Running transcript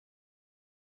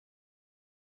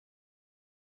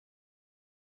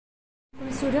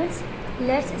Students,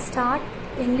 let's start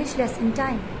English lesson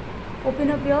time.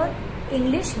 Open up your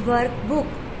English workbook.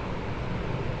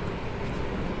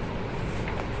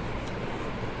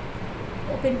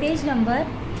 Open page number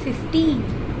 15.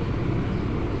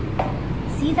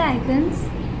 See the icons.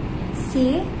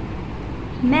 Say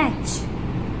match.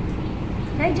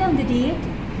 Write down the date.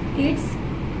 It's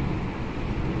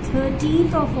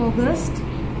 13th of August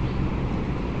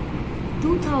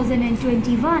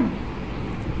 2021.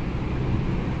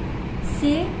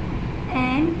 Say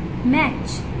and match.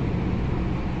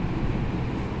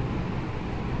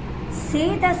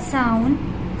 Say the sound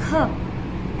K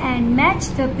and match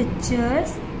the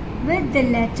pictures with the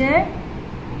letter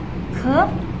K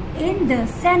in the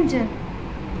center.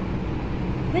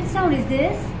 Which sound is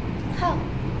this? K.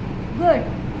 Good.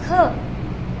 K.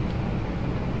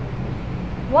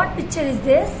 What picture is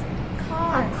this?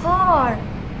 Car. A car.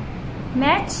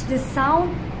 Match the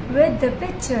sound with the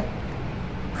picture.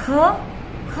 K.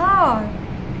 Car.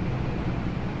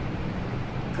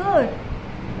 Good.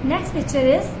 Next picture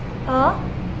is a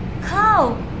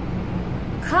cow.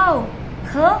 Cow.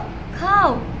 K.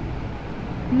 Cow.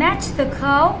 Match the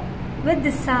cow with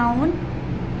the sound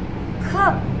K.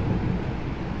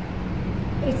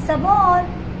 It's a ball.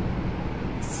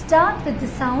 Start with the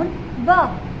sound B.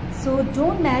 So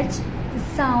don't match the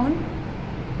sound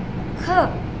K.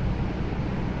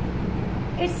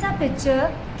 It's a picture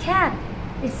cap.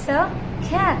 It's a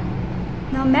cap.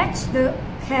 Now match the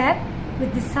cap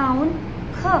with the sound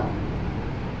K.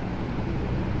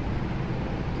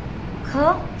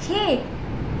 Cake.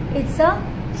 It's a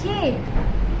cake.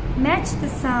 Match the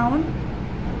sound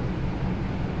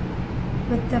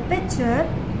with the picture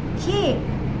cake.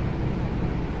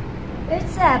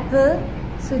 It's apple.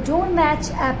 So don't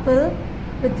match apple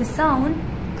with the sound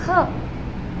K.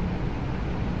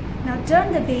 Now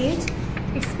turn the page.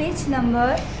 It's page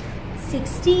number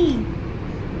 16.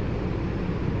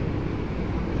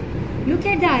 Look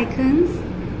at the icons.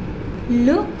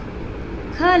 Look,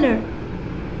 color.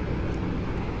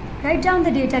 Write down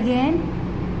the date again.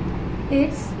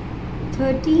 It's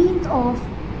 13th of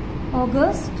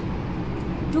August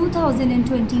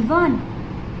 2021.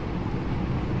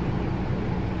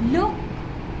 Look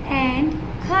and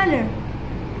color.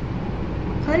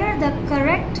 Color the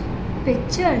correct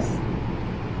pictures.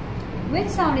 Which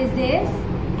sound is this?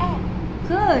 A.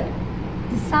 Good.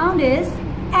 The sound is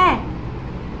A.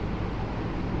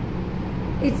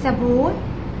 It's a bowl.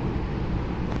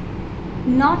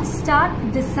 Not start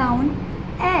with the sound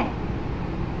A.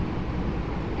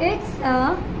 It's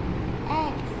a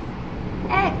X.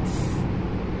 X.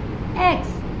 X.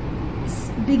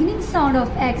 Beginning sound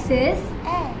of X is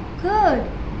A. good.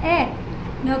 A.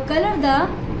 Now color the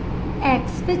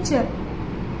X picture.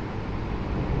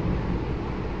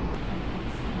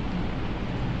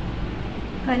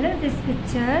 Color this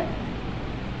picture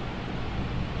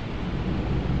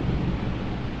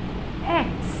X.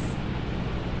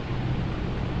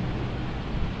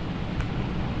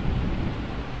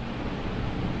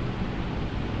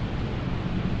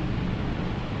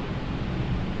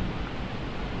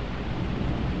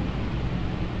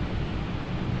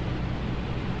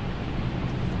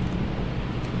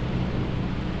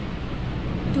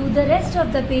 Do the rest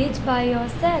of the page by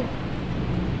yourself.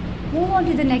 Move on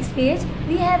to the next page.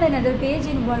 We have another page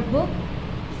in workbook.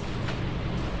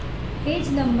 Page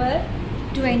number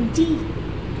 20.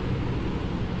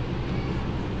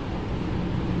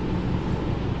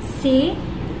 Say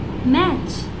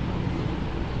match.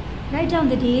 Write down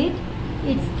the date.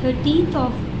 It's 13th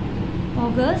of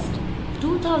August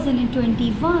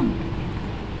 2021.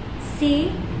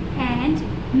 Say and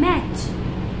match.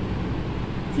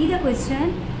 See the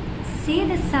question. Say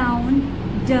the sound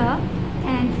D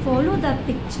and follow the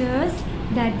pictures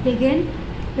that begin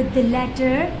with the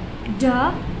letter D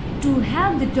to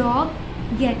help the dog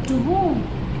get to home.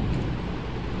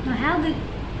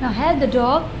 Now help the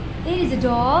dog. Here is a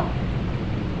dog.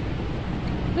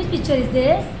 Which picture is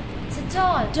this? It's a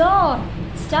doll. Dog.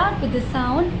 Start with the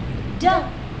sound D.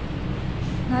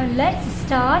 Now let's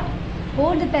start.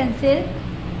 Hold the pencil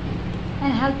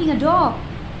and helping a dog.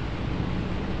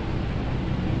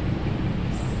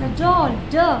 It's a doll.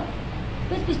 D.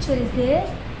 Which picture is this?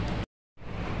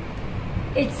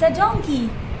 It's a donkey.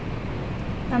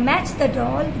 Now match the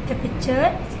doll with the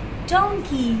picture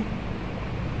donkey.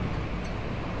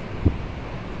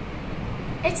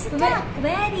 It's a duck.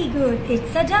 Very good.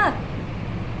 It's a duck.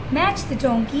 Match the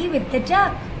donkey with the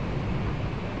duck.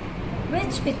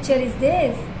 Which picture is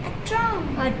this? A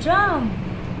drum. A drum.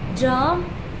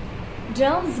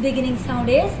 Drum's beginning sound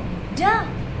is D.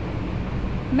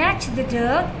 Match the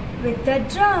duck with the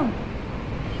drum.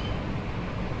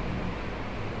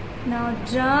 Now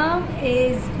drum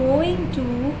is going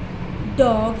to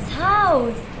dog's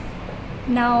house.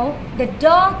 Now the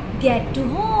dog get to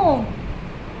home.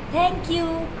 Thank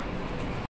you.